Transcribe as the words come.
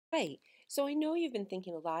Right. So I know you've been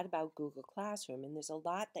thinking a lot about Google Classroom, and there's a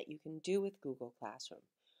lot that you can do with Google Classroom.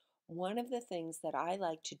 One of the things that I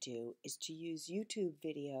like to do is to use YouTube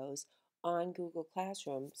videos on Google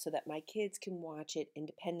Classroom so that my kids can watch it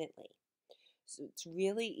independently. So it's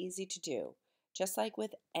really easy to do. Just like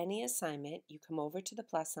with any assignment, you come over to the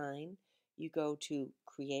plus sign, you go to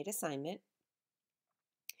Create Assignment,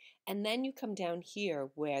 and then you come down here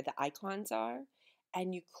where the icons are,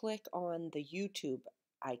 and you click on the YouTube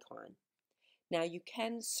icon. Now you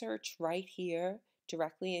can search right here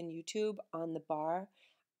directly in YouTube on the bar.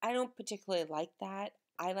 I don't particularly like that.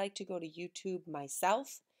 I like to go to YouTube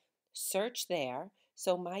myself, search there.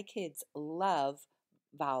 So my kids love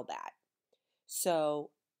Valbat.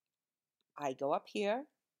 So I go up here,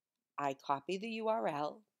 I copy the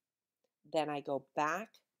URL, then I go back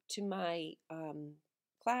to my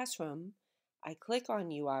classroom, I click on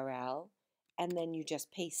URL, and then you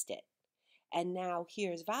just paste it. And now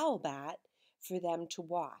here's VowelBat for them to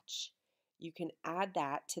watch. You can add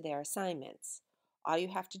that to their assignments. All you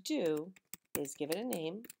have to do is give it a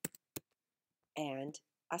name and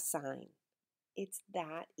assign. It's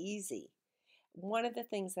that easy. One of the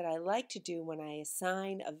things that I like to do when I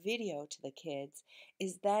assign a video to the kids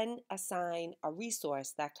is then assign a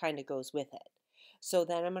resource that kind of goes with it. So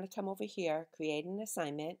then I'm going to come over here, create an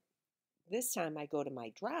assignment. This time I go to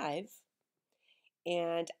my drive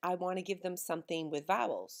and I want to give them something with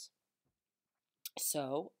vowels.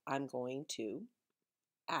 So I'm going to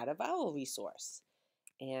add a vowel resource.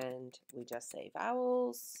 And we just say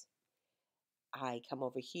vowels. I come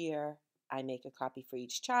over here, I make a copy for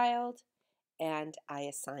each child, and I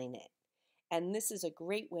assign it. And this is a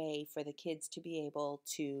great way for the kids to be able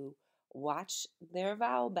to watch their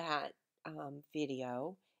VowelBat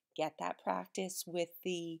video, get that practice with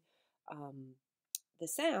the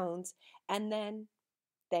sounds, and then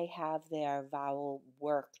they have their vowel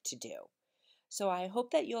work to do. So I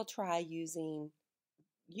hope that you'll try using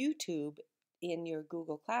YouTube in your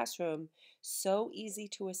Google Classroom. So easy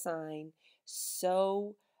to assign,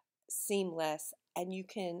 so seamless, and you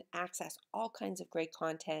can access all kinds of great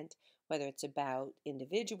content, whether it's about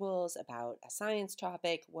individuals, about a science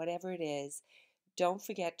topic, whatever it is. Don't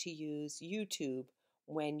forget to use YouTube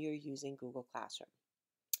when you're using Google Classroom.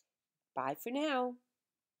 Bye for now.